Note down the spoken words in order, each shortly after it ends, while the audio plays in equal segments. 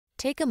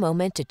Take a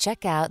moment to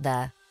check out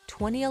the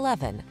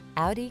 2011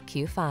 Audi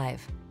Q5.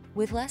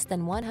 With less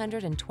than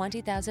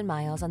 120,000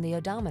 miles on the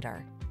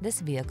odometer,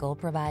 this vehicle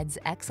provides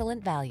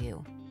excellent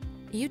value.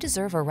 You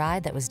deserve a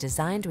ride that was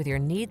designed with your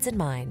needs in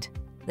mind.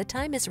 The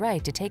time is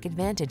right to take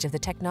advantage of the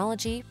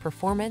technology,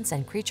 performance,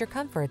 and creature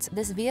comforts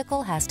this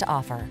vehicle has to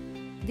offer.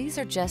 These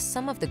are just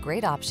some of the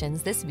great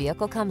options this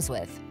vehicle comes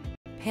with: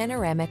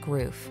 panoramic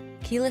roof,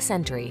 keyless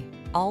entry,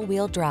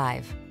 all-wheel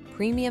drive,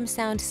 premium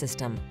sound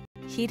system,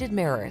 heated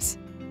mirrors,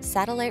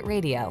 satellite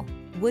radio,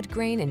 wood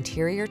grain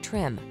interior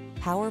trim,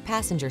 power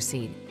passenger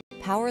seat,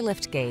 power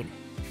liftgate,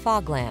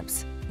 fog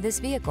lamps. This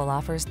vehicle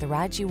offers the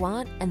ride you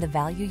want and the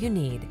value you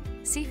need.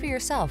 See for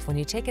yourself when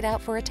you take it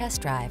out for a test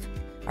drive.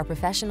 Our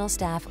professional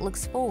staff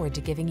looks forward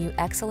to giving you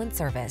excellent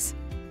service.